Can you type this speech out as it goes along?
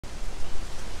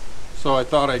So I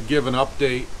thought I'd give an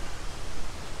update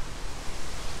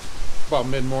about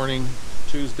mid-morning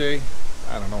Tuesday.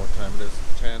 I don't know what time it is,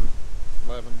 10,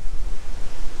 11.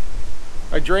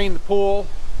 I drained the pool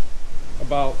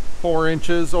about 4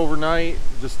 inches overnight,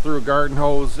 just threw a garden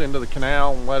hose into the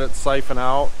canal and let it siphon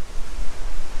out.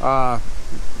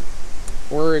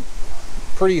 We're at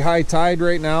pretty high tide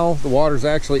right now. The water's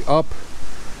actually up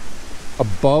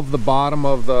above the bottom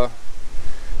of the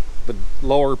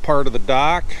lower part of the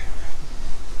dock.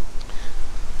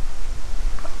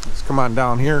 Let's come on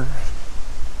down here.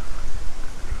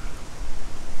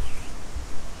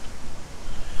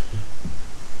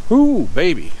 Ooh,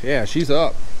 baby. Yeah, she's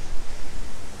up.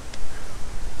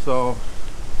 So,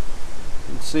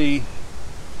 you can see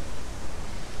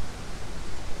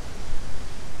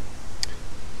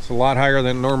it's a lot higher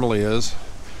than it normally is.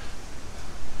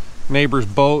 Neighbor's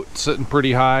boat sitting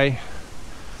pretty high.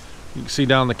 You can see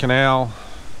down the canal.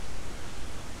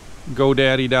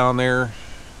 GoDaddy down there.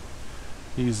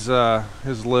 He's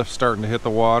his lift's starting to hit the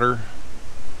water.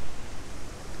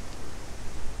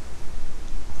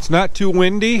 It's not too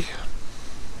windy.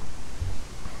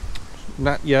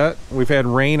 Not yet. We've had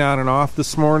rain on and off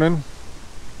this morning.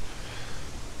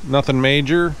 Nothing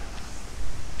major.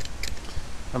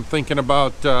 I'm thinking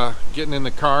about getting in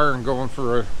the car and going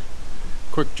for a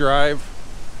quick drive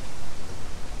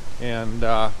and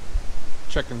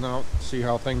checking out, see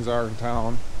how things are in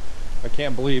town. I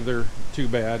can't believe they're too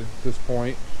bad at this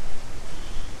point.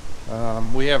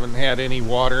 We haven't had any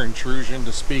water intrusion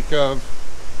to speak of.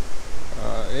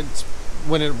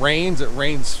 When it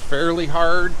rains fairly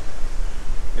hard.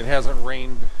 It hasn't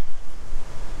rained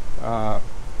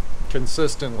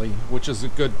consistently, which is a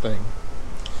good thing.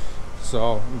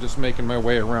 So I'm just making my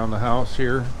way around the house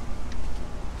here.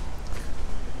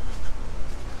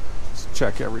 Let's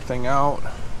check everything out.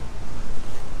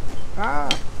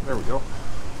 There we go.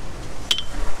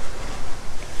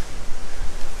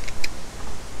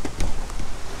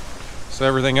 So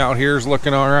everything out here is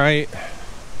looking all right.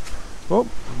 Oh,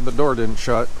 the door didn't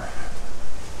shut.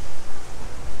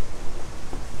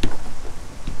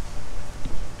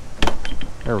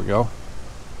 There we go.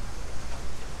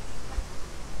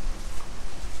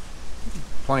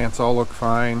 Plants all look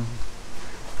fine.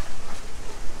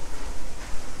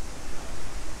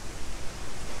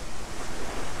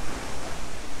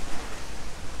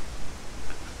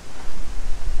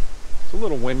 It's a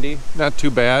little windy, not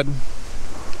too bad.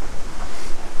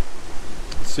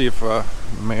 Let's see if the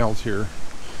mail's here.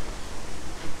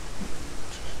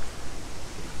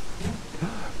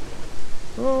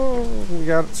 Oh, we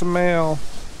got some mail.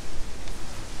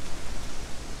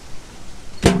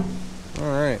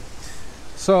 Alright,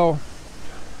 so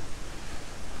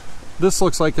this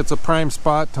looks like it's a prime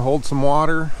spot to hold some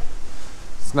water.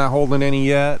 It's not holding any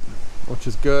yet, which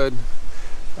is good.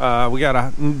 We got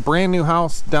a brand new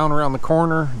house down around the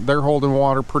corner. They're holding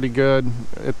water pretty good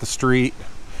at the street.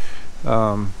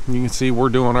 You can see we're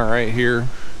doing all right here.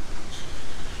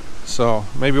 So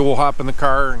maybe we'll hop in the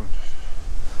car and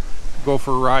go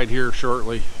for a ride here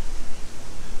shortly.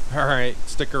 All right,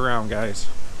 stick around, guys.